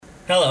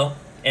Hello,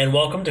 and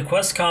welcome to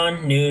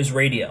QuestCon News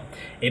Radio,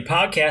 a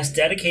podcast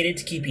dedicated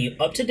to keeping you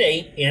up to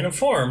date and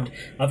informed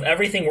of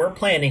everything we're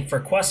planning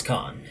for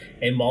QuestCon,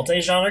 a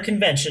multi-genre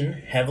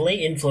convention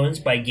heavily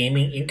influenced by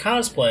gaming and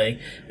cosplay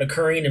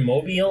occurring in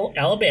Mobile,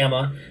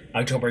 Alabama,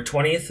 October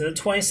 20th to the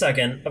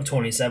 22nd of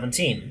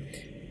 2017.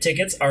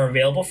 Tickets are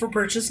available for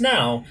purchase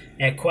now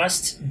at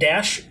quest-con.com.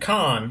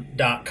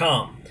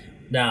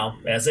 Now,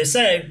 as they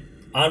say,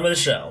 on with the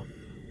show.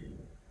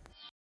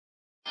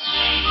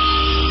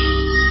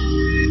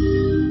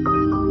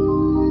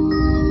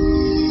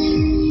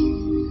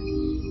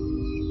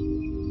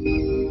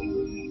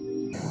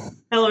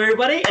 Hello,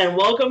 everybody, and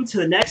welcome to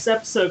the next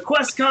episode of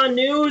QuestCon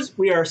News.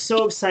 We are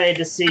so excited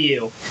to see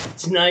you.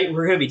 Tonight,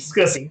 we're going to be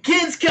discussing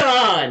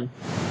KidsCon!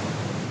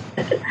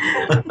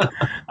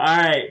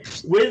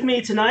 Alright, with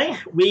me tonight,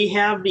 we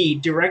have the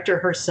director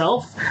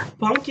herself,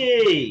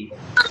 Punky!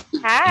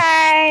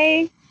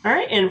 Hi!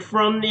 Alright, and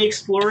from the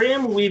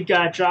Explorium, we've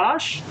got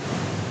Josh.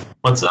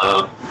 What's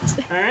up?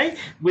 Alright,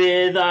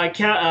 with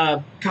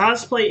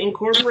Cosplay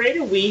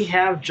Incorporated, we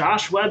have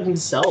Josh Webb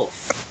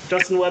himself.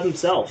 Justin Webb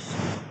himself.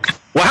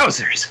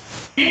 Wowzers!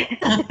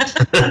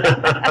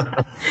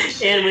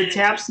 And with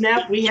Tap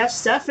Snap, we have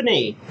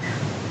Stephanie.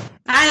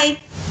 Hi!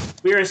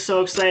 We are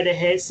so excited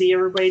to see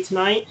everybody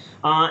tonight.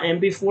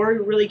 And before we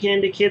really get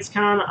into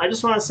KidsCon, I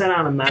just want to send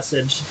out a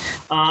message.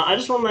 I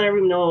just want to let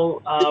everyone know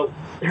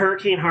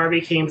Hurricane Harvey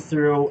came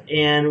through,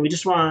 and we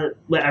just want to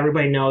let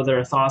everybody know that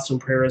our thoughts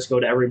and prayers go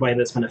to everybody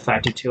that's been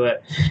affected to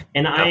it.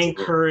 And I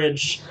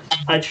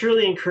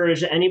truly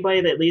encourage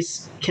anybody that at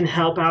least can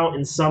help out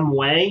in some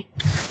way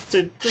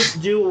to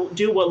just do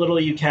what little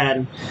you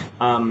can,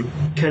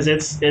 because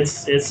it's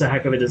a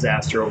heck of a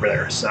disaster over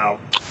there. So.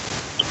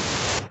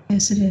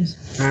 Yes, it is.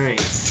 All right.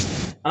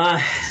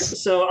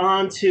 So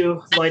on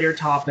to lighter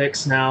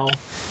topics now.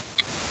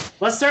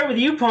 Let's start with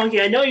you,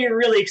 Punky. I know you're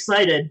really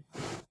excited.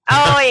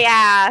 Oh,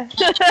 yeah.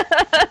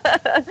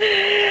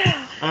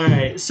 All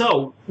right.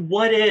 So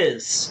what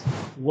is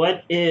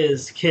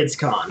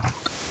KidsCon?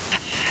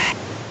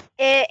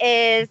 It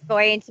is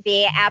going to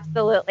be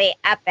absolutely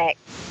epic.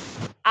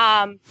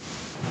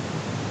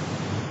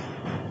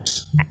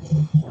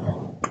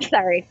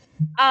 Sorry.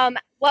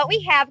 What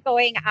we have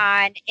going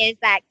on is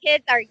that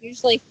kids are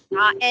usually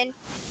forgotten.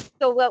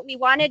 So what we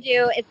want to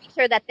do is make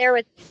sure that there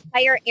was an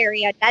entire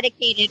area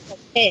dedicated for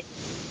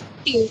kids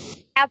to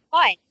have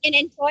fun and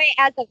enjoy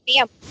as a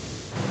family.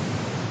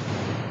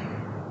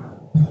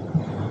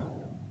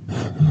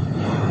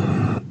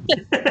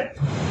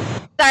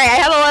 Sorry, I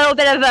have a little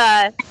bit of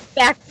a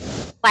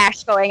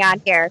backflash going on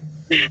here.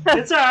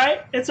 It's all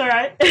right. So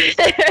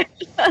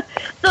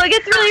it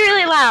gets really,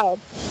 really loud.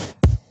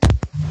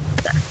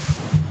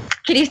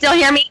 Can you still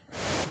hear me?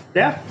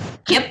 Yeah.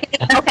 Yep.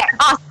 Okay,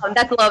 awesome.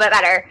 That's a little bit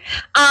better.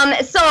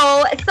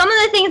 So some of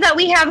the things that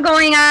we have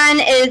going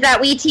on is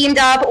that we teamed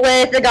up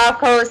with the Gulf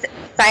Coast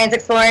Science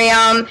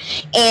Explorium,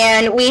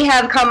 and we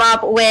have come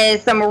up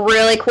with some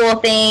really cool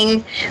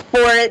things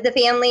for the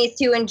families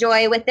to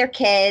enjoy with their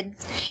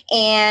kids.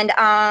 And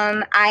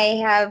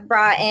I have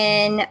brought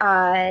in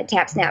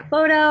Tap Snap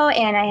Photo,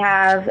 and I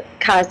have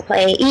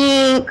Cosplay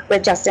Inc.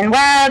 with Justin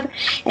Webb,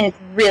 and it's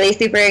really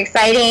super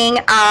exciting.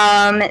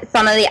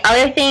 Some of the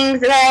other things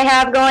that I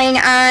have going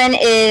on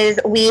is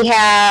we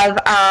have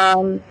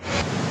a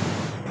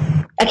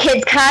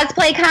kids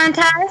cosplay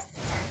contest.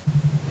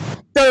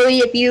 So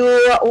if you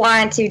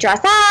want to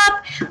dress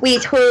up, we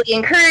totally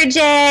encourage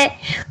it.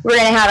 We're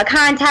going to have a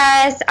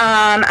contest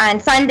on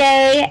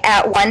Sunday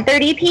at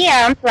 1:30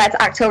 p.m. So that's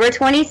October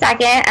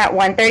 22nd at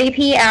 1:30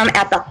 p.m.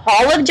 at the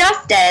Hall of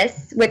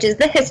Justice, which is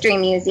the History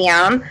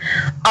Museum.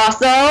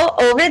 Also,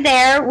 over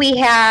there, we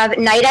have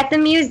Night at the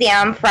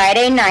Museum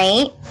Friday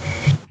night.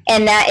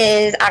 And that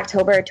is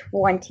October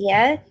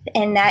 20th,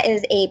 and that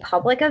is a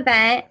public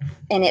event,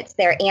 and it's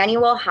their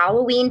annual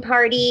Halloween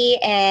party,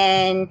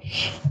 and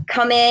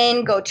come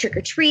in, go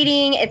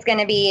trick-or-treating. It's going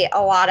to be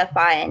a lot of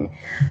fun.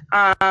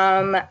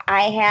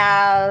 I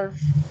have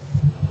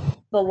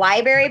the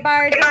library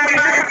bars.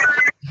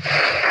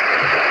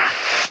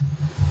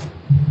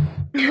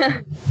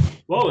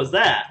 What was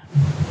that?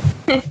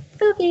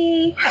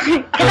 Spooky.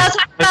 And I was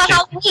talking about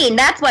Halloween.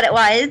 That's what it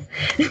was.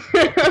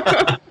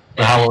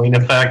 The Halloween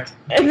effect.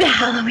 The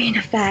Halloween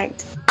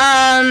effect.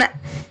 I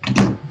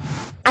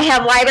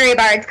have library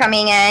bards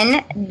coming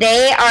in.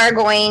 They are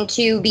going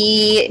to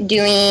be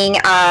doing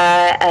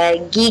a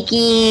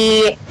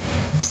geeky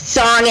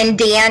song and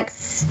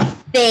dance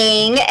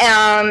thing.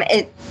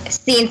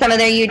 Seen some of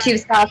their YouTube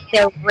stuff.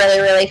 They're really,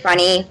 really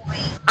funny.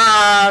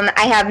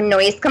 I have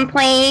Noise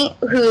Complaint,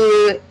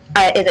 who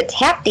is a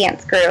tap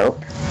dance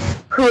group,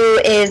 who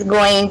is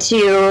going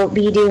to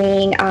be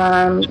doing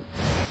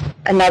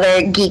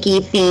another geeky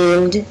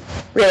themed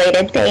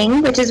related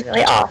thing, which is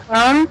really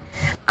awesome.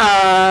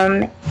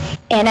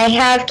 And I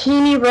have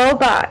Kami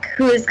Roebuck,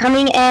 who is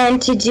coming in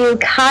to do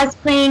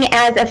cosplaying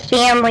as a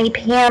family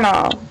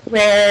panel,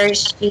 where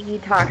she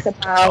talks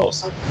about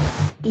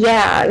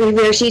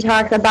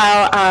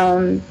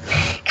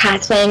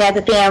cosplaying as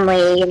a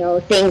family,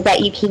 things that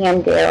you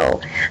can do.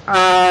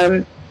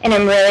 and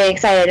I'm really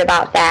excited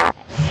about that.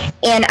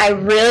 And I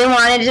really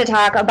wanted to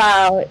talk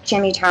about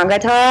Chimichanga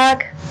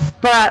Talk,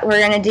 but we're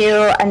going to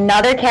do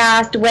another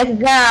cast with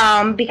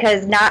them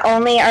because not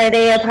only are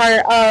they a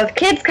part of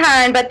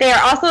KidsCon, but they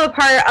are also a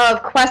part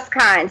of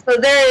QuestCon. So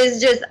there is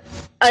just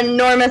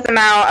enormous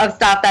amount of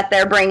stuff that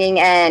they're bringing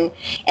in,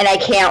 and I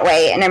can't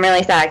wait. And I'm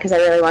really sad because I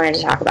really wanted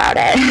to talk about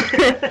it.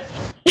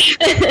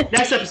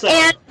 Next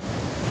episode.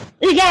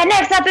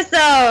 Next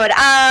episode.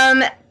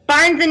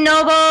 Barnes &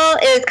 Noble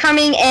is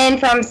coming in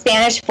from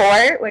Spanish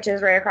Fort, which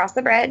is right across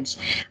the bridge,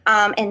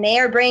 and they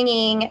are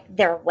bringing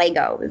their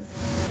Legos.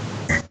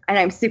 And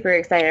I'm super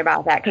excited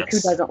about that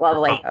because who doesn't love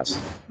Legos?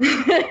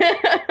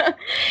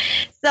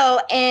 So,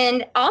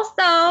 and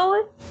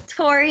also,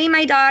 Tori,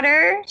 my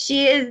daughter,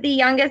 she is the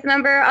youngest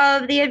member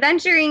of the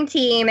adventuring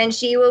team, and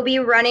she will be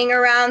running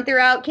around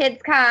throughout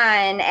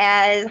KidsCon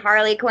as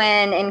Harley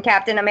Quinn and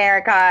Captain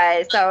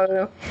America.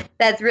 So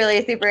that's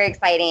really super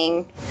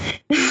exciting.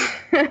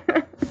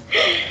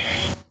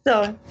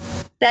 So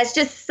that's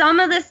just some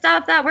of the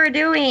stuff that we're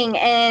doing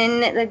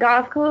in the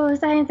Gulf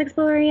Coast Science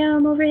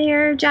Explorium over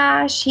here.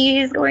 Josh,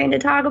 he's going to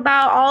talk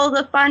about all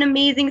the fun,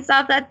 amazing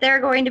stuff that they're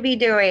going to be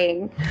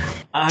doing.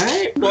 All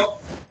right.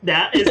 Well,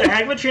 that is a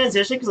heck of a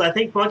transition because I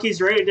think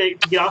Funky's ready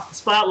to get off the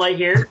spotlight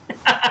here.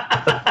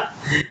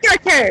 Your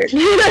turn.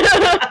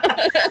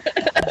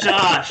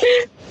 Josh,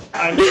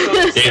 I'm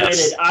so excited.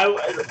 Yes.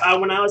 I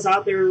when I was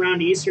out there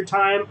around Easter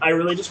time, I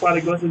really just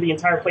wanted to go through the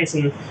entire place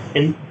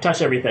and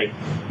touch everything.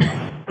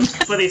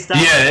 But they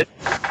stopped. Yeah,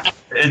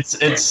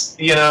 it's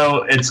you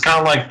know, it's kind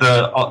of like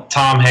the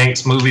Tom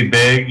Hanks movie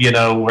Big, you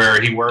know,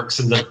 where he works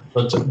in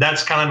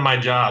that's kind of my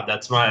job.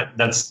 That's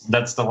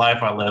the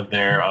life I live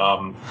there.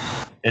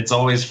 It's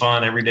always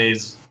fun. Every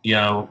day's, you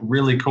know,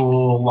 really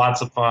cool,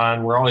 lots of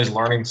fun. We're always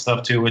learning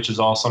stuff too, which is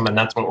awesome, and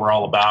that's what we're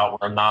all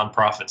about. We're a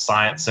nonprofit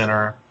science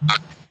center.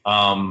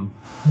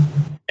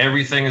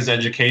 Everything is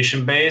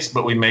education based,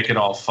 but we make it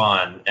all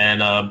fun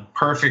and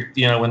perfect.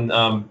 You know, when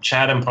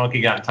Chad and Funky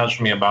got in touch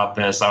with me about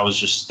this, I was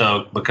just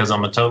stoked because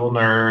I'm a total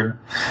nerd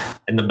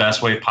in the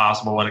best way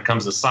possible when it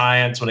comes to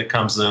science, when it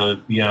comes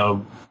to, you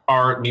know,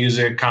 art,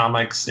 music,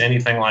 comics,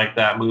 anything like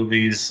that,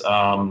 movies.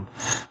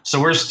 So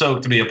we're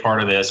stoked to be a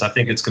part of this. I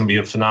think it's going to be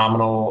a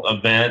phenomenal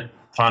event.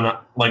 Fun,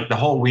 like the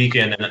whole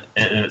weekend in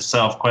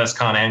itself,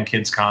 QuestCon and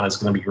KidsCon is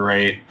going to be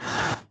great.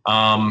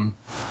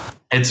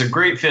 It's a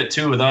great fit,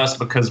 too, with us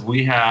because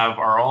we have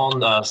our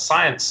own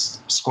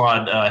Science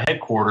Squad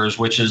headquarters,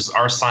 which is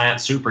our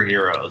science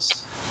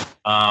superheroes.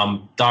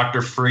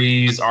 Dr.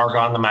 Freeze,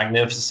 Argon the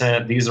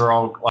Magnificent, these are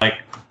all like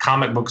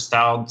comic book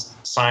style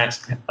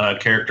science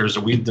characters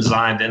that we've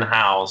designed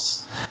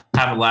in-house,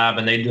 have a lab,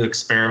 and they do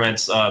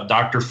experiments.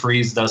 Dr.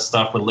 Freeze does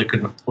stuff with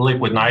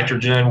liquid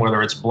nitrogen,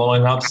 whether it's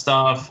blowing up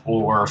stuff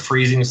or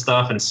freezing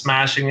stuff and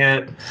smashing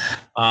it.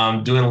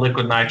 Doing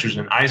liquid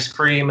nitrogen ice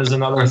cream is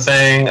another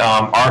thing.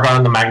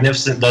 Argon the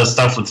Magnificent does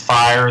stuff with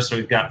fire, so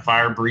we've got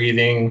fire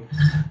breathing,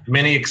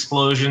 mini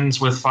explosions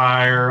with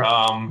fire,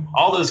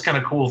 all those kind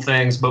of cool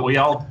things. But we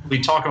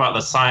talk about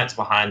the science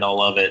behind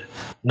all of it,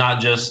 not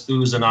just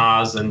oohs and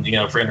ahs and, you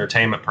know, for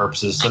entertainment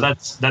purposes. So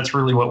that's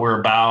really what we're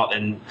about,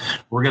 and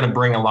we're going to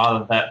bring a lot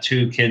of that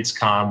to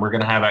KidsCon. We're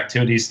going to have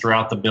activities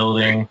throughout the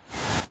building.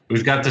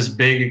 We've got this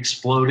big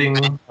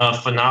exploding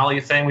finale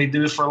thing we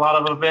do for a lot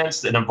of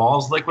events that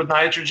involves liquid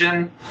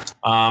nitrogen.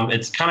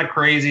 It's kind of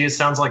crazy. It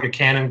sounds like a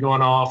cannon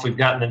going off. We've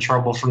gotten in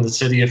trouble from the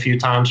city a few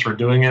times for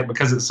doing it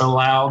because it's so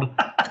loud.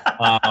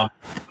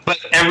 But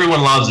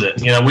everyone loves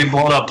it. You know, we've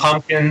blown up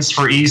pumpkins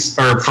for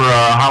Easter, for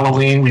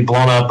Halloween. We've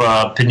blown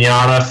up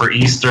piñata for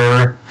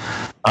Easter.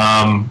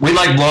 We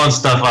like blowing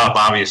stuff up,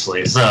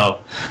 obviously. So,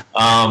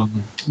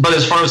 but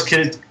as far as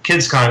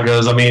KidsCon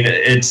goes, I mean,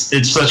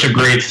 it's such a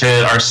great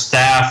fit. Our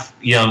staff,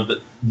 you know,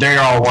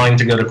 they're all wanting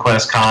to go to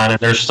QuestCon, and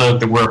they're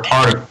stoked that we're a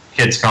part of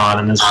KidsCon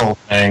and this whole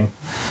thing.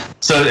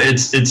 So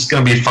it's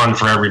going to be fun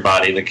for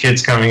everybody. The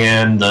kids coming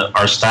in,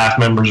 our staff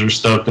members are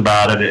stoked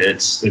about it.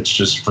 It's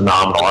just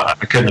phenomenal. I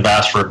couldn't have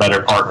asked for a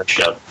better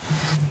partnership.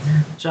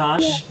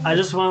 Josh, I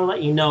just want to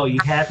let you know you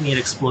had me at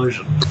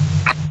Explosion.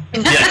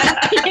 Yeah,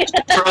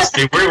 trust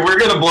me, we're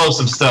going to blow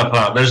some stuff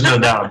up. There's no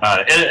doubt about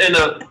it. In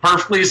a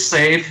perfectly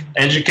safe,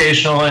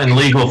 educational, and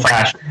legal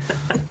fashion.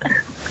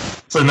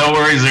 So no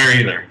worries there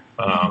either.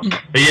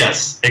 But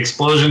yes,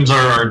 explosions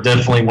are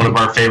definitely one of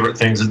our favorite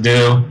things to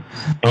do,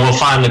 and we'll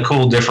find a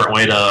cool, different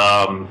way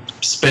to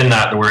spin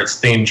that to where it's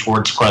themed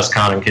towards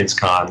QuestCon and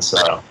KidsCon.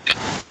 So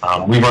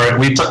we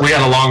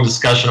had a long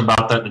discussion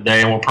about that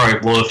today, and we'll probably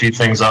blow a few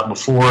things up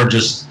before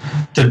just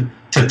to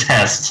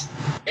test.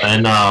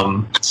 And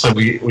so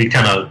we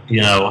kind of,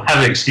 you know,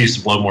 have an excuse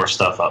to blow more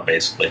stuff up,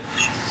 basically.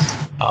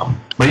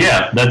 But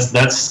yeah,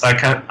 that's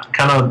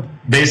kind of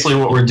basically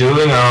what we're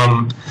doing.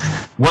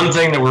 One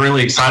thing that we're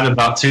really excited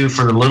about too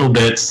for the little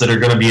bits that are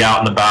going to be out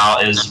and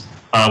about is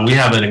we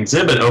have an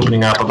exhibit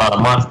opening up about a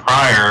month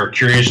prior,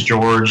 Curious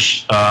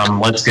George,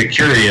 Let's Get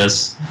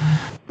Curious,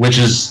 which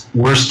is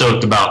we're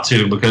stoked about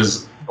too,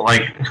 because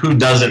like, who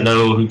doesn't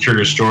know who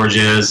Curious George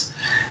is?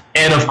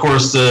 And of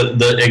course,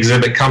 the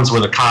exhibit comes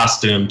with a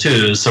costume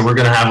too. So we're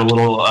going to have a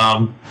little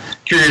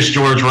Curious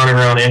George running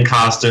around in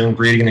costume,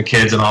 greeting the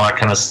kids and all that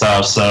kind of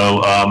stuff.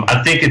 So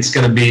I think it's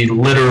going to be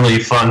literally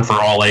fun for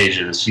all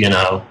ages, you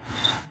know,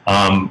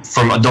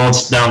 from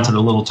adults down to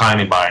the little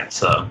tiny bite.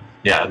 So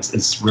yeah,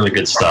 it's really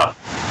good stuff.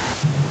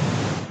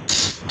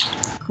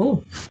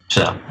 Cool.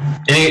 So,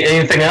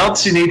 anything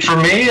else you need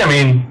from me? I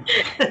mean,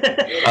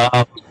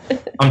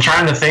 I'm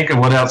trying to think of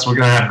what else we're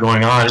going to have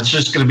going on. It's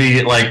just going to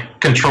be like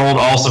controlled,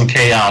 awesome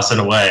chaos in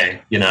a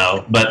way, you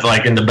know, but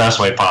like in the best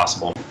way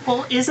possible.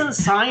 Well, isn't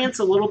science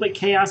a little bit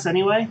chaos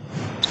anyway?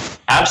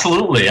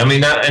 Absolutely. I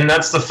mean, and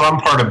that's the fun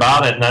part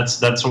about it. And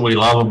that's what we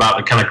love about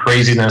the kind of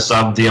craziness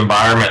of the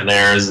environment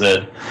there is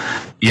that,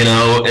 you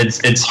know,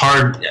 it's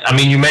hard. I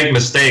mean, you make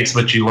mistakes,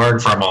 but you learn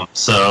from them.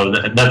 So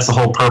that's the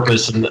whole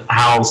purpose and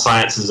how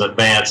science is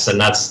advanced.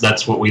 And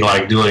that's what we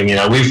like doing. You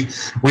know,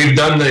 we've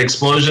done the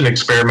explosion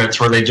experiments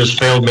where they just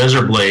failed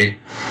miserably,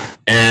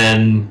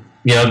 and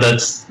you know,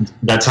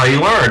 that's how you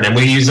learn. And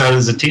we use that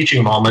as a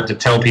teaching moment to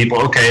tell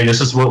people, okay,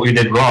 this is what we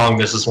did wrong.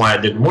 This is why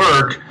it didn't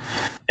work.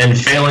 And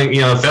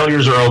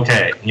failures are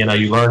okay. You know,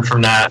 you learn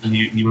from that, and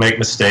you make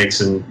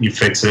mistakes, and you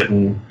fix it,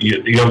 and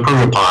you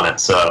improve upon it.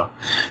 So,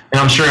 and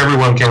I'm sure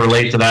everyone can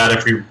relate to that.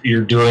 If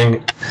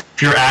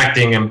you're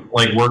acting and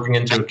like working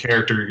into a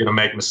character, you're going to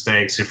make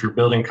mistakes. If you're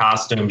building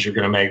costumes, you're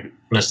going to make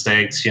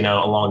mistakes, you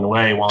know, along the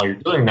way while you're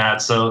doing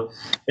that. So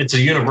it's a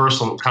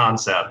universal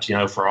concept, you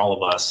know, for all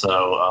of us.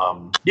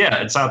 So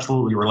yeah, it's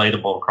absolutely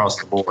relatable across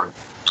the board.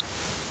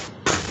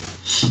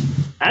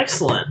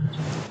 Excellent.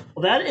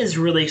 Well, that is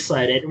really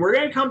exciting. We're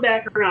going to come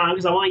back around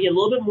because I want to get a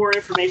little bit more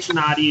information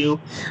out of you.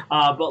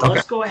 But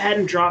let's go ahead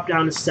and drop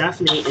down to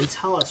Stephanie and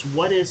tell us,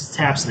 what is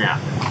TapSnap?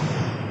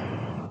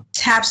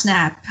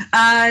 TapSnap.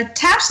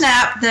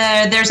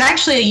 TapSnap, there's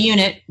actually a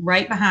unit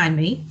right behind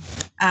me.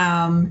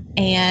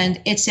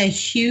 And it's a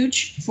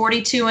huge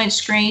 42-inch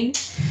screen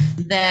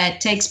that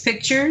takes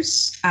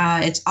pictures.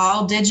 It's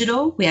all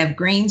digital. We have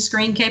green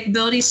screen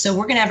capabilities, so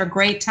we're going to have a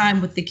great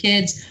time with the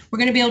kids. We're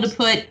going to be able to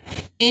put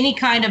any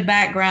kind of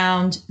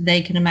background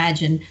they can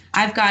imagine.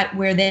 I've got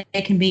where they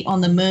can be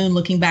on the moon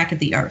looking back at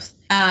the Earth.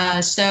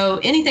 So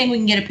anything we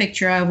can get a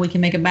picture of, we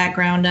can make a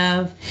background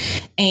of.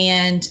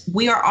 And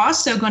we are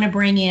also going to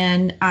bring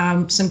in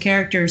some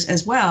characters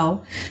as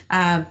well.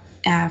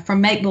 From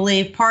Make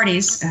Believe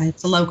Parties.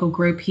 It's a local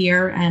group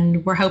here,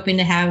 and we're hoping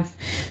to have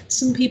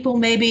some people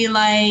maybe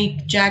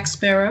like Jack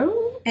Sparrow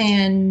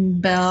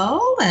and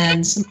Belle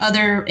and some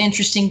other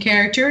interesting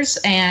characters.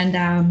 And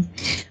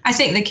I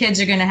think the kids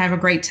are going to have a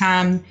great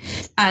time.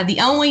 The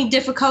only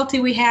difficulty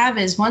we have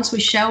is once we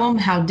show them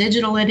how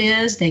digital it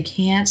is, they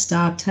can't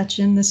stop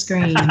touching the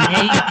screen.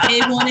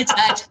 They want to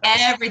touch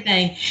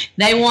everything.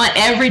 They want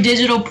every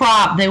digital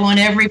prop. They want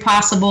every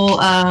possible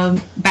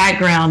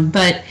background,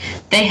 but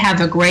they have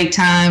a great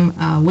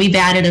time. We've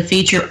added a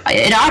feature.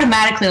 It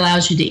automatically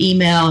allows you to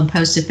email and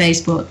post to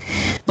Facebook,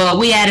 but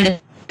we added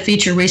a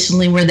feature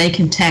recently where they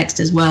can text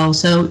as well.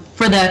 So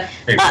for the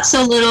not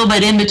so little,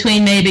 but in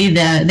between maybe,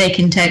 they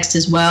can text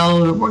as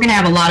well. We're going to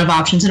have a lot of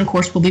options, and of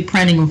course we'll be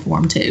printing them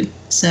for them too.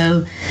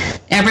 So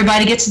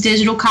everybody gets a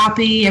digital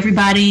copy.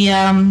 Everybody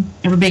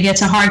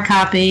gets a hard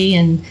copy,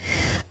 and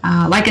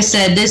like I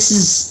said, this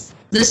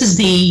is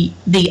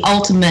the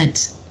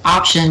ultimate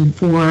option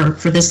for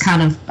this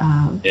kind of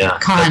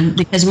con,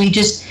 because we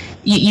just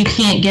you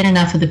can't get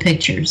enough of the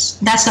pictures.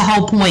 That's the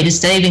whole point, is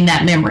saving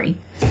that memory.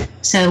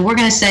 So we're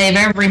going to save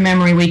every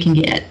memory we can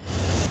get.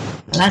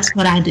 That's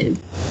what I do.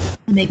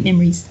 I make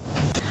memories.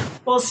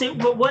 Well, see,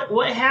 but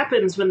what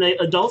happens when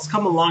the adults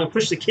come along and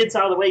push the kids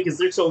out of the way because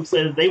they're so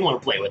excited they want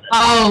to play with it?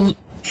 Oh,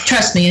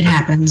 trust me, it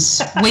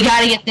happens. We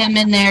got to get them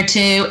in there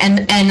too,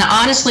 and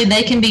honestly,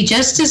 they can be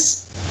just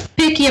as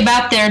picky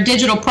about their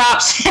digital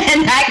props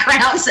and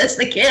backgrounds as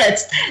the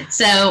kids.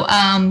 So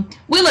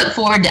we look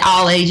forward to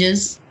all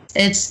ages.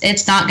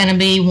 It's not going to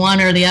be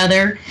one or the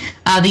other.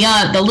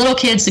 The little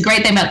kids, the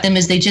great thing about them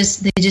is they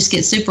just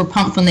get super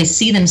pumped when they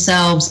see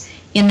themselves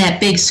in that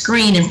big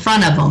screen in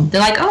front of them.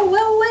 They're like, oh,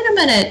 well, wait a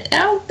minute.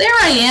 Oh, there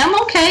I am.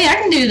 Okay, I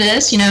can do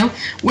this, you know.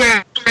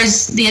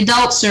 Whereas the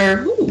adults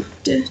are, ooh,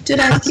 did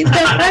I get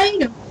that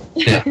right?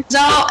 Yeah.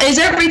 Is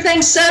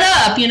everything set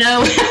up, you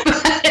know?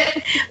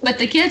 But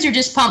the kids are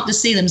just pumped to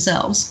see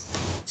themselves.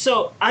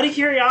 So, out of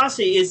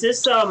curiosity, is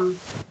this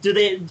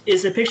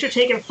is the picture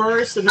taken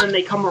first and then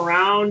they come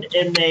around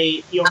and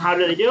they, you know, how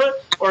do they do it?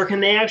 Or can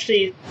they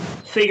actually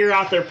figure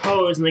out their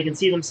pose and they can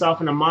see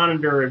themselves in a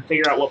monitor and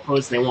figure out what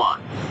pose they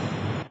want?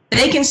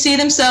 They can see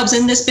themselves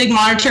in this big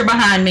monitor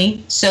behind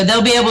me, so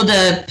they'll be able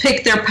to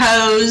pick their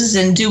pose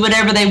and do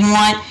whatever they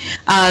want.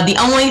 The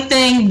only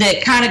thing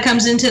that kind of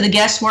comes into the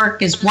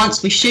guesswork is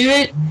once we shoot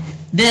it,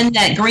 then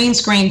that green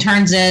screen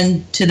turns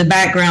into the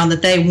background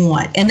that they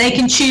want, and they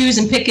can choose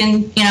and pick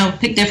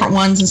different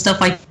ones and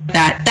stuff like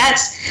that.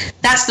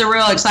 That's the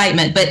real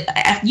excitement. But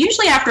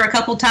usually after a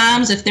couple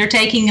times, if they're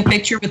taking a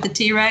picture with the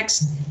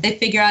T-Rex, they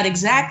figure out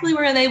exactly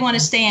where they want to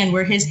stand,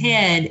 where his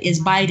head is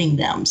biting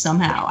them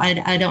somehow.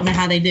 I don't know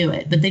how they do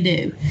it, but they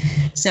do.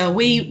 So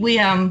we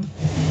have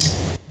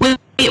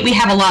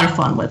a lot of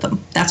fun with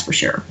them. That's for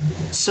sure.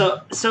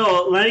 So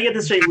let me get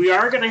this straight. We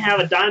are going to have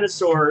a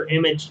dinosaur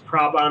image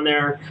prop on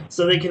there,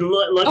 so they can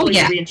look like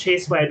you're being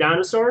chased by a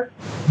dinosaur.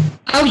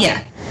 Oh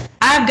yeah,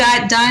 I've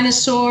got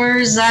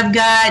dinosaurs. I've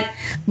got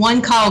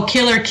one called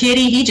Killer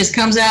Kitty. He just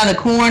comes out of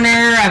the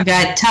corner. I've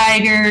got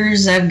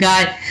tigers. I've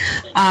got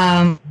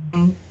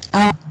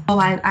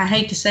I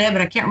hate to say it,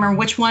 but I can't remember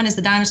which one is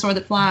the dinosaur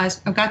that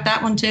flies. I've got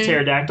that one too.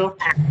 Pterodactyl.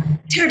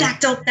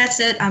 That's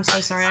it. I'm so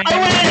sorry. I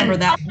don't remember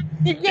that one.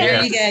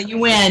 There you go. You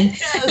win.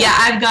 Yeah,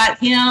 I've got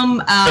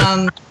him.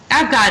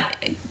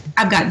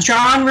 I've got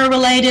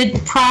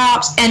genre-related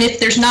props, and if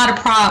there's not a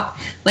prop,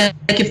 like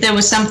if there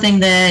was something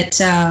that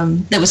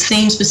was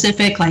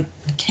theme-specific, like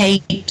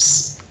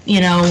capes,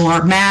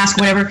 or mask,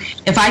 whatever,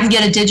 if I can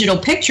get a digital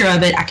picture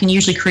of it, I can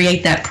usually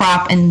create that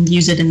prop and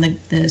use it in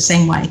the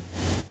same way.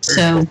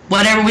 So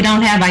whatever we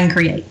don't have, I can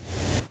create.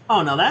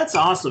 Oh, no, that's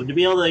awesome to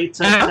be able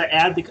to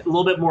add a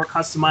little bit more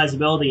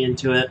customizability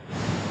into it.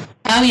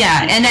 Oh,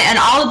 yeah, and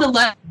all of the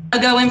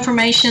logo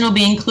information will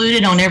be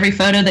included on every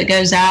photo that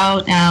goes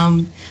out.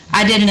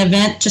 I did an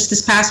event just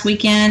this past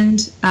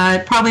weekend.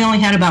 It probably only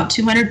had about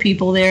 200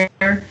 people there,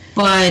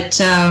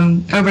 but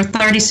over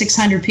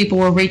 3,600 people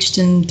were reached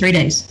in 3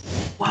 days.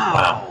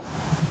 Wow.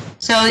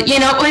 So,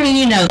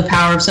 the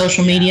power of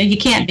social media. You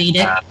can't beat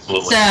it.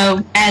 Absolutely.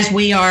 So, as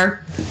we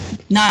are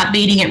not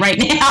beating it right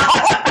now.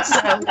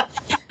 So,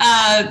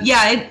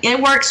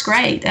 it works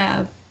great.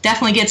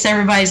 Definitely gets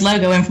everybody's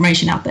logo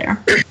information out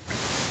there.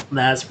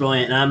 That's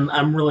brilliant.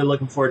 I'm really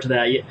looking forward to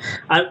that.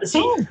 I'm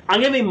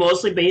going to be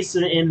mostly based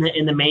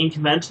in the main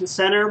convention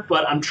center,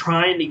 but I'm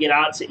trying to get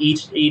out to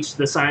each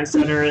the science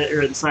center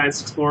or the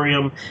science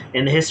exploриum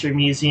and the history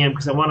museum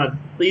because I want to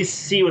at least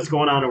see what's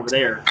going on over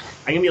there.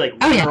 I'm going to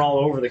be all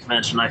over the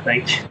convention, I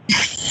think.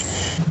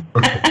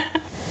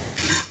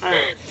 All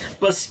right.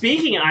 But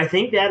speaking, I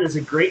think that is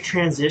a great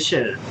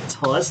transition.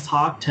 So let's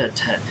talk to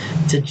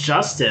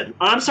Justin.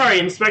 Oh, I'm sorry,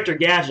 Inspector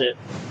Gadget.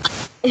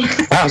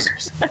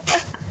 Wowzers.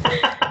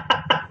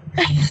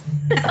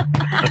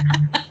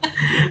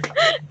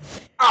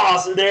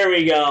 Awesome, there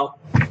we go.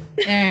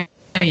 Yeah.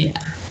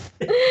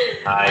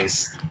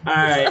 Nice. All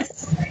right.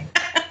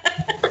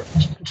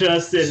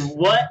 Justin,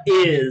 what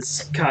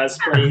is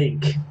Cosplay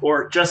Inc.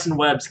 or Justin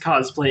Webb's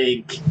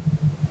Cosplay Inc.?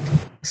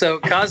 So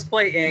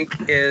Cosplay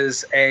Inc.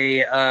 is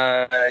a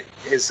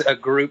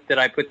group that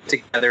I put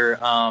together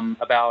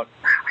about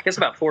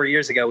 4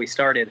 years ago. We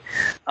started.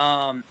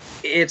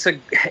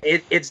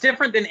 It's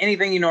different than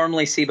anything you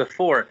normally see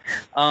before.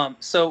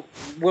 So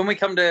when we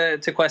come to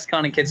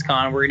QuestCon and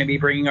KidsCon, we're going to be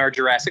bringing our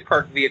Jurassic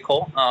Park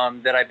vehicle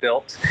that I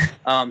built.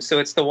 So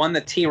it's the one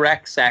the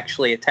T-Rex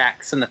actually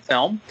attacks in the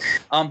film.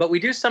 But we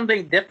do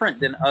something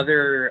different than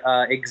other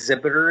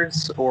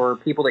exhibitors or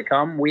people that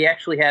come. We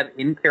actually have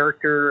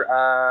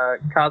in-character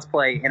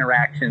cosplay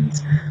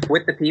interactions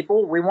with the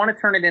people. We want to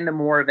turn it into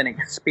more of an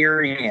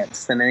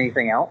experience than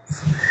anything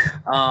else.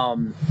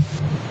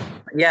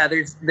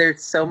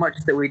 There's so much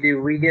that we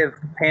do. We give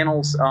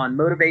panels on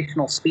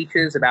motivational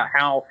speeches about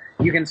how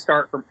you can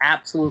start from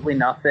absolutely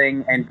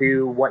nothing and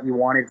do what you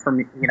wanted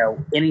from,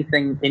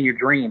 anything in your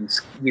dreams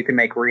you can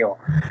make real.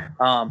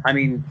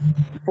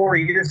 4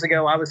 years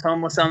ago, I was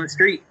homeless on the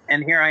street,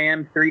 and here I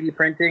am 3D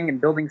printing and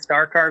building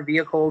star car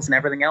vehicles and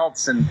everything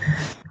else. And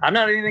I'm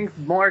not anything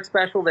more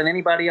special than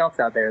anybody else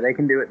out there. They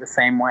can do it the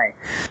same way.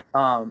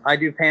 I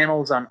do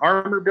panels on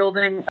armor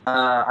building.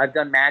 I've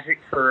done magic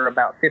for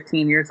about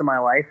 15 years of my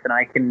life, and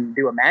I can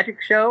do a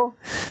magic show.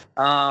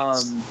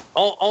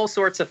 All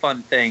sorts of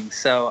fun things.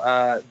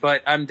 So,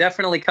 but I'm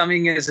definitely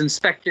coming as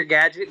Inspector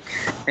Gadget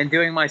and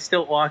doing my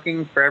stilt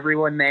walking for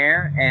everyone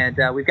there. And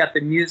we've got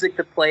the music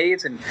that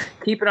plays, and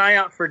keep an eye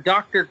out for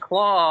Dr.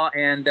 Claw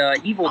and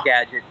Evil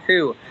Gadget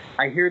too.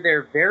 I hear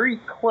they're very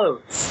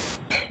close.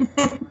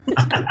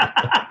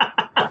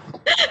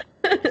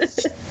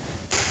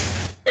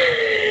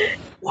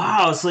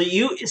 Wow, so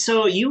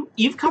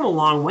you've come a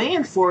long way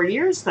in 4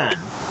 years then.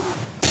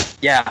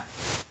 Yeah,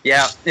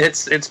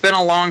 it's been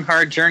a long,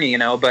 hard journey,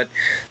 but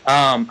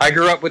I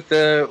grew up with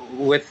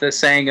the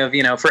saying of,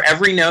 for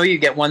every no, you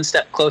get one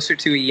step closer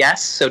to a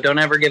yes. So don't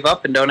ever give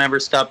up and don't ever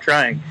stop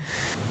trying.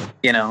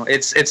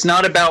 It's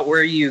not about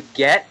where you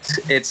get;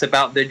 it's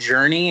about the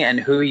journey and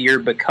who you're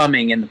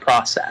becoming in the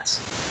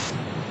process.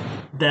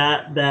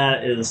 That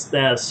is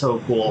so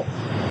cool.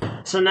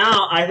 So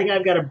now I think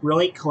I've got a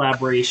brilliant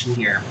collaboration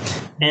here.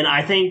 And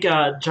I think,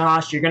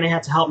 Josh, you're going to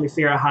have to help me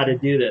figure out how to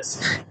do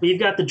this. We've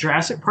got the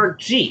Jurassic Park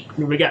Jeep.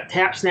 We got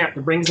Tap Snap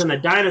that brings in the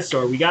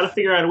dinosaur. We got to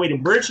figure out a way to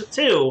merge the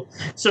two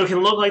so it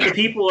can look like the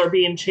people are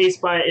being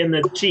chased in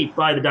the Jeep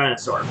by the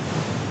dinosaur.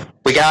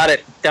 We got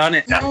it. Done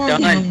it.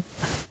 Done.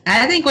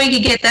 I think we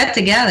could get that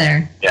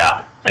together.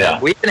 Yeah. Yeah.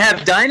 We even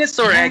have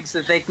dinosaur eggs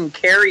that they can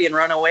carry and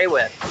run away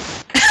with.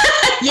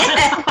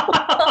 Yeah.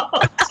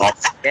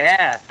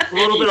 Yeah. A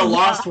little bit of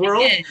Lost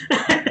World.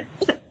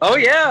 Oh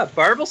yeah,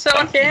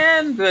 Barbicel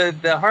can,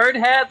 the hard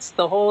hats,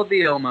 the whole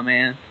deal, my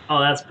man. Oh,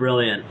 that's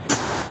brilliant.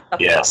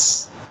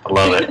 Yes. I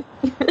love it.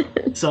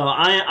 So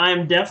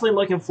I'm definitely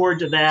looking forward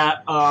to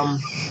that.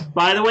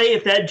 By the way,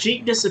 if that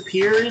Jeep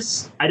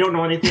disappears, I don't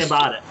know anything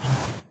about it.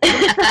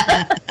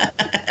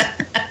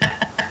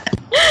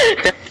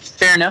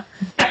 Fair enough.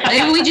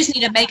 Maybe we just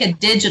need to make a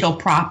digital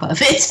prop of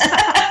it.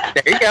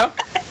 There you go.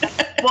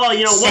 Well,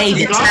 you know, once Save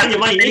it's it. gone, you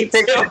might need to.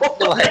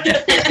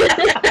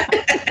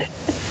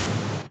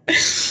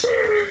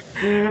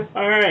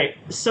 All right.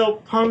 So,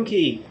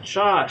 Punky,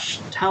 Josh,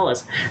 tell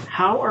us,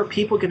 how are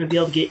people going to be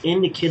able to get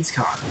into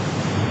KidsCon?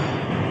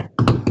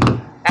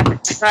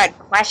 That's a good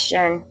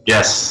question.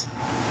 Yes.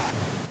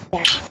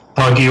 Yeah.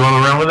 Punky, you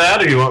want to run with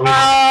that, or you want me?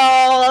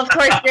 Oh, of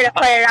course you're gonna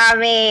put it on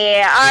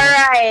me. All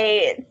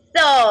right.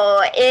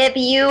 So if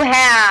you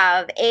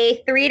have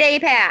a 3-day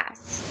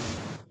pass,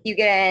 you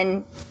get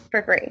in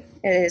for free.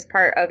 It is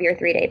part of your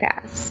 3-day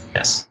pass.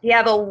 Yes. If you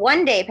have a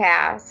 1-day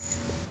pass,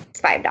 it's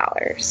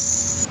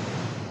 $5.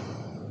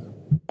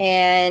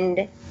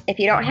 And if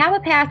you don't have a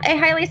pass, I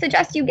highly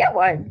suggest you get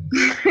one.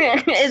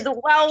 It's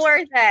well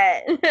worth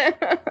it.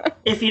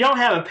 If you don't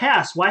have a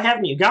pass, why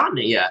haven't you gotten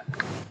it yet?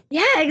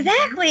 Yeah,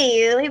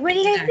 exactly. Like, what are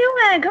you guys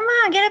doing? Come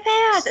on, get a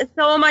pass. It's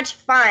so much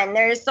fun.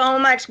 There's so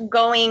much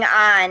going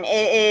on.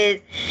 It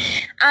is,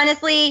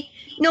 honestly,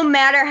 no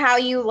matter how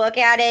you look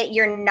at it,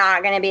 you're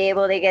not going to be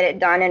able to get it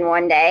done in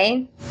 1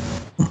 day.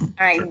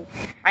 I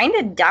kind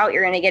of doubt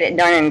you're going to get it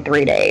done in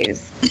 3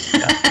 days.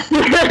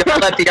 Don't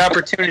let the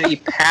opportunity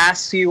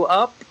pass you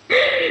up.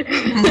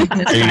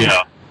 There you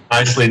go.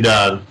 Nicely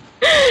done.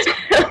 So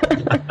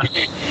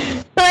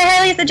I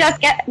highly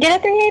suggest get a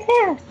 3-day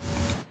pass.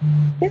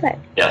 Do it.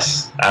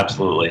 Yes,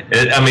 absolutely.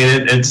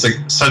 It's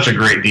such a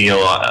great deal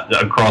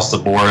across the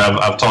board.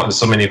 I've talked to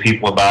so many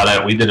people about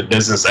it. We did a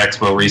business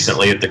expo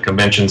recently at the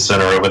convention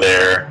center over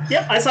there.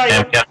 Yep, I saw you.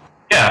 And,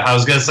 yeah, I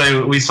was gonna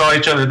say we saw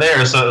each other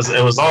there, so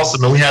it was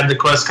awesome. And we had the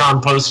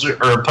QuestCon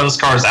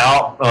postcards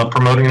out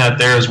promoting that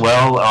there as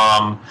well.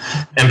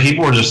 And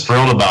people were just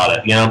thrilled about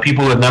it. You know,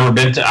 people who had never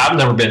been to. I've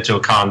never been to a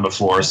con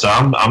before, so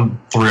I'm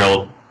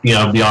thrilled. You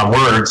know, beyond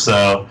words.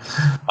 So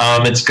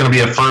it's going to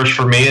be a first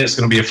for me. It's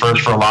going to be a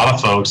first for a lot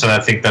of folks, and I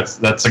think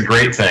that's a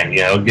great thing.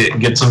 You know,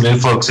 get some new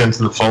folks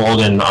into the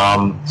fold, and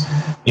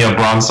you know,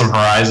 broaden some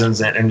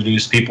horizons and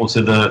introduce people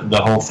to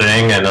the whole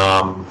thing. And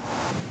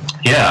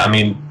yeah, I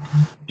mean,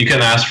 you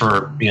couldn't ask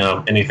for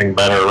anything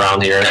better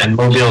around here. And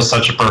Mobile is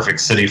such a perfect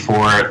city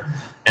for it.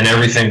 And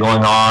everything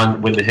going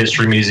on with the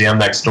History Museum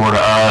next door to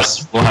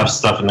us. We'll have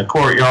stuff in the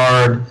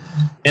courtyard,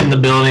 in the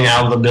building,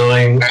 out of the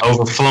building,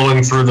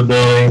 overflowing through the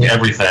building,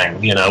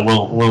 everything. You know,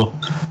 we'll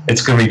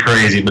it's going to be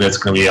crazy, but it's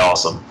going to be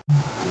awesome.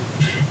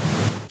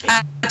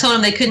 I told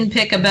them they couldn't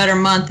pick a better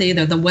month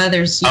either. The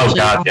weather's usually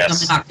awesome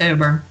in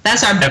October.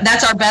 That's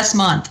our best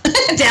month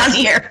down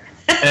here.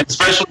 And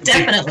especially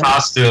Definitely.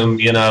 Costume,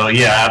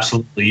 yeah,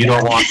 absolutely. You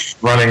don't want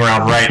running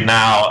around right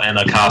now in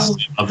a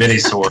costume of any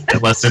sort,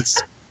 unless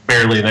it's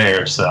barely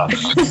there. So,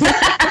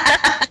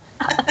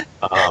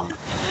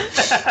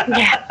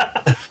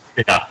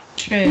 yeah.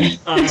 True.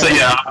 So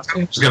yeah,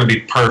 it's going to be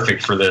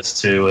perfect for this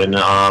too, and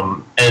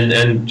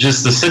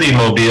just the city of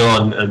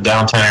Mobile and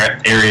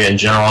downtown area in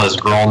general has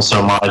grown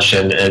so much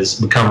and has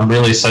become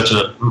really such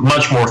a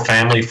much more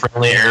family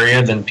friendly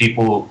area than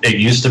it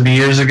used to be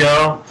years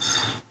ago.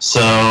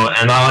 So,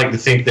 and I like to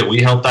think that we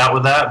helped out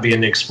with that,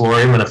 being the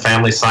Explorium and a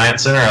family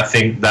science center. I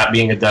think that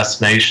being a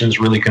destination has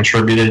really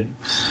contributed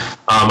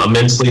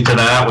immensely to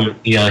that.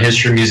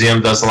 History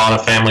Museum does a lot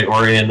of family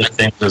oriented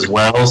things as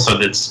well, so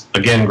it's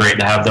again great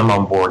to have them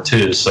on board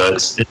too. So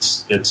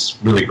it's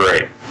really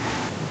great.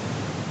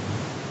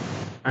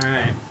 All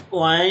right.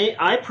 Well,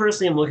 I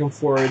personally am looking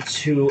forward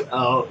to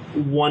a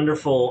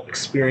wonderful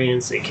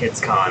experience at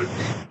KidsCon.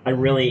 I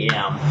really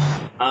am.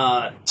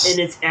 And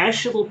it's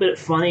actually a little bit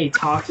funny to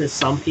talk to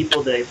some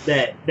people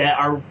that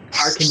are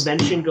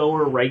convention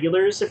goer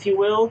regulars, if you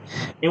will.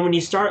 And when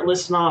you start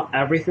listing off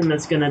everything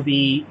that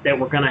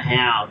we're going to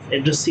have,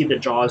 and just see the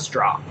jaws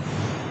drop.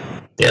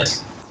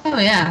 Yes. Oh,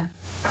 yeah.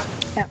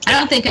 I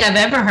don't think I've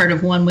ever heard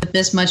of one with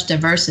this much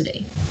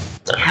diversity.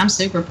 I'm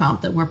super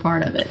pumped that we're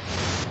part of it.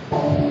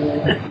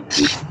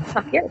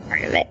 You're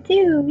part of it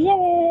too.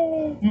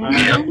 Yay!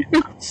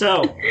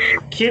 So,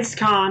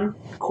 KidsCon,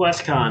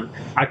 QuestCon,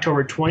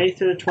 October 20th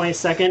to the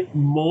 22nd,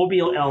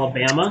 Mobile,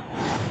 Alabama.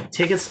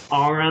 Tickets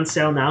are on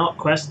sale now at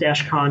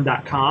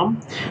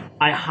quest-con.com.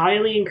 I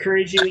highly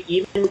encourage you,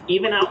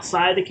 even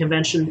outside the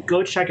convention,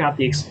 go check out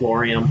the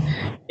Explorium.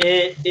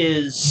 It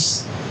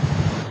is...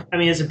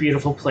 it's a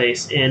beautiful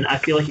place, and I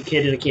feel like a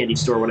kid in a candy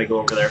store when I go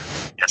over there.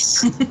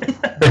 Yes.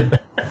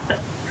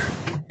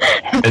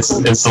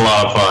 It's a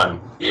lot of fun.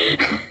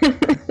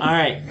 All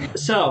right,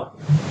 so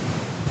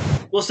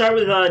we'll start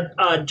with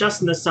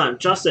Justin the Son.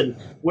 Justin,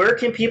 where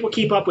can people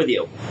keep up with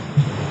you?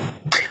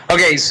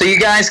 Okay, so you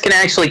guys can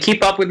actually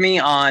keep up with me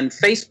on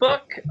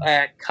Facebook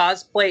at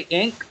Cosplay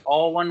Inc.,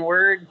 all one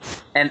word,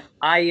 and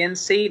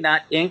INC,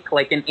 not ink,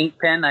 like an ink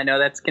pen. I know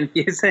that's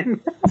confusing.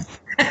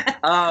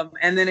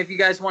 And then if you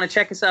guys want to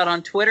check us out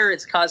on Twitter,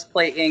 it's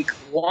Cosplay Inc.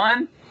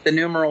 1, the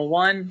numeral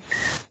 1.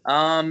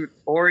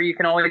 Or you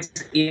can always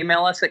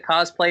email us at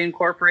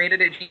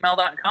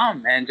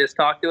cosplayincorporated@gmail.com and just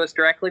talk to us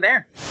directly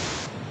there.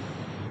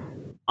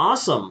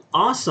 Awesome.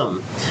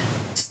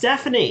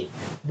 Stephanie,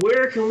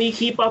 where can we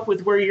keep up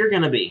with where you're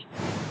going to be?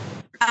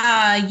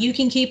 You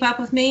can keep up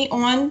with me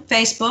on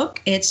Facebook.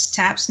 It's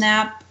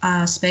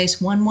TapSnap space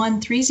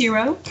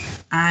 1130.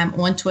 I'm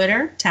on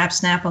Twitter,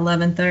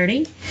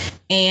 TapSnap1130.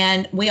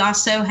 And we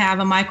also have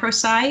a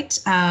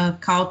microsite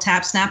called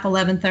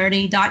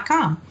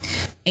TapSnap1130.com.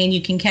 And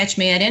you can catch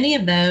me at any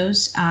of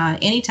those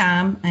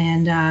anytime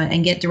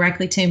and get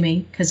directly to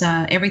me, because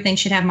everything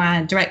should have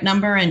my direct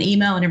number and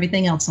email and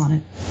everything else on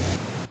it.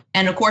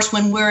 And of course,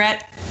 when we're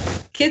at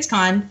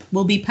KidsCon,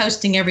 we'll be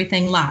posting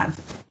everything live.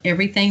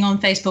 Everything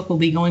on Facebook will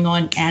be going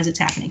on as it's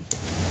happening.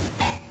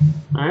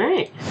 All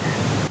right.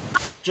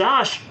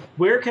 Josh,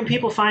 where can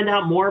people find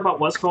out more about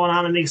what's going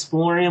on in the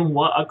Explorium?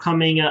 What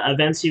upcoming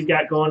events you've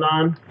got going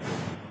on?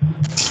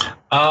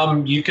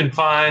 You can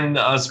find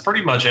us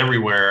pretty much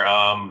everywhere.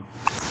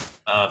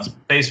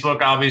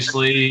 Facebook,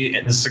 obviously,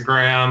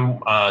 Instagram,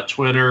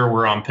 Twitter.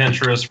 We're on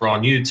Pinterest. We're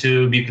on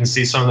YouTube. You can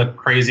see some of the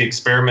crazy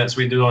experiments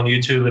we do on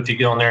YouTube if you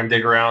get on there and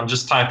dig around.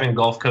 Just type in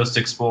Gulf Coast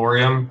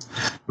Explorium.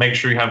 Make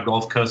sure you have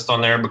Gulf Coast on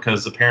there,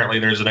 because apparently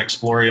there's an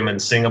Explorium in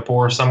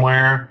Singapore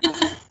somewhere.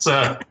 It's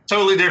a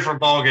totally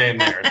different ballgame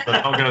there, so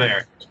don't go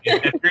there.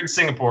 If you're in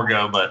Singapore,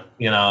 go, but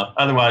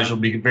otherwise you'll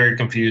be very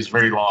confused,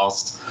 very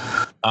lost.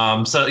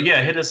 So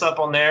yeah, hit us up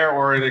on there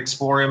or at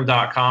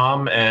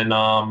explorium.com, and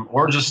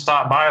or just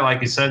stop by,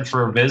 like you said,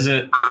 for a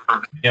visit.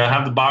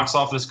 Have the box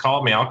office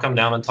call me. I'll come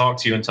down and talk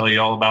to you and tell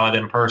you all about it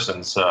in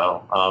person.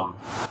 So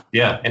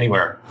yeah,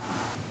 anywhere.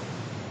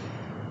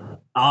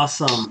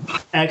 Awesome.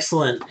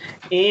 Excellent.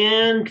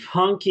 And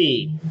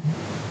Punky.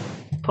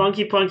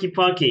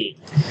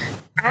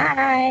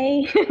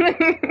 Hi.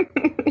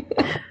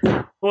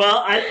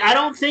 Well, I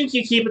don't think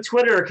you keep a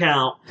Twitter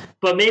account,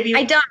 but maybe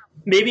I don't.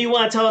 Maybe you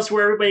want to tell us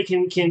where everybody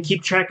can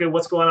keep track of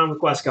what's going on with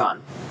QuestCon.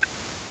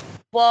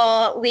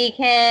 Well, we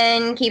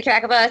can keep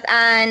track of us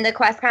on the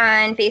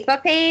QuestCon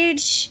Facebook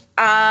page.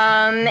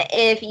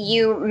 If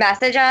you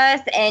message us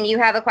and you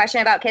have a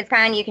question about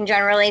KidsCon, you can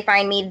generally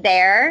find me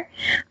there.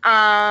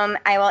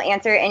 I will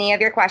answer any of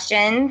your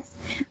questions.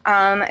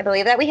 I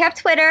believe that we have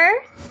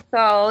Twitter,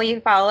 so you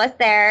can follow us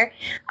there.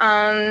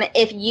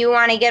 If you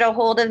want to get a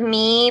hold of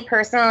me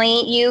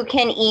personally, you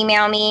can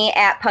email me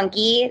at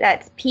Punky,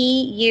 that's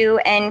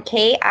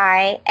PUNKI,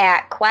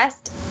 at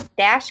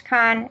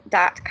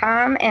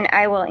quest-con.com, and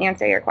I will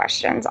answer your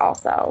questions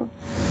also.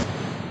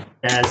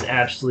 That is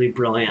absolutely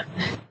brilliant.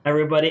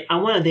 Everybody, I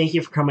want to thank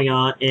you for coming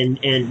on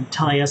and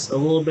telling us a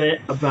little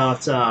bit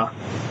about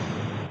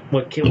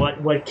what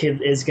kid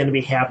is going to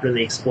be happening in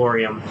the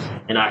Explorium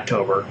in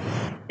October.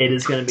 It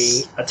is going to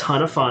be a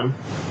ton of fun.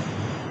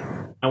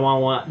 I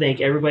want to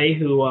thank everybody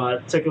who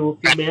took a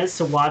few minutes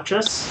to watch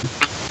us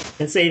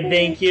and say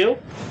thank you.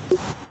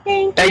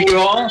 Thank you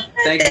all.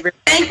 Thank you.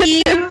 Thank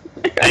you.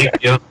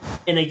 Thank you.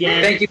 And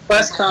again, Thank you,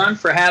 QuestCon,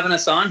 for having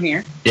us on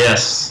here.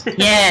 Yes.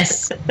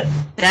 Yes,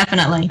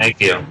 definitely.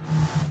 Thank you.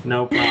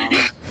 no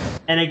problem.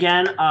 And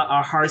again,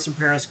 our hearts and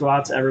prayers go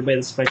out to everybody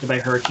that's affected by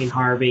Hurricane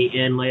Harvey.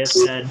 And like I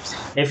said,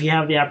 if you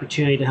have the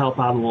opportunity to help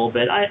out a little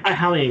bit, I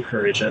highly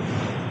encourage it.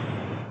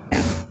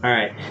 All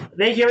right.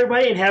 Thank you,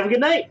 everybody, and have a good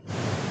night.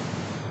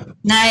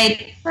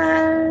 Night.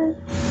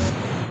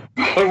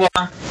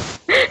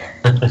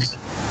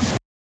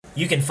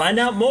 You can find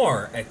out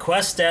more at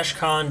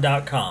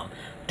quest-con.com.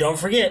 Don't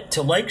forget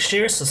to like,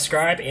 share,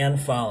 subscribe, and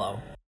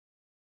follow.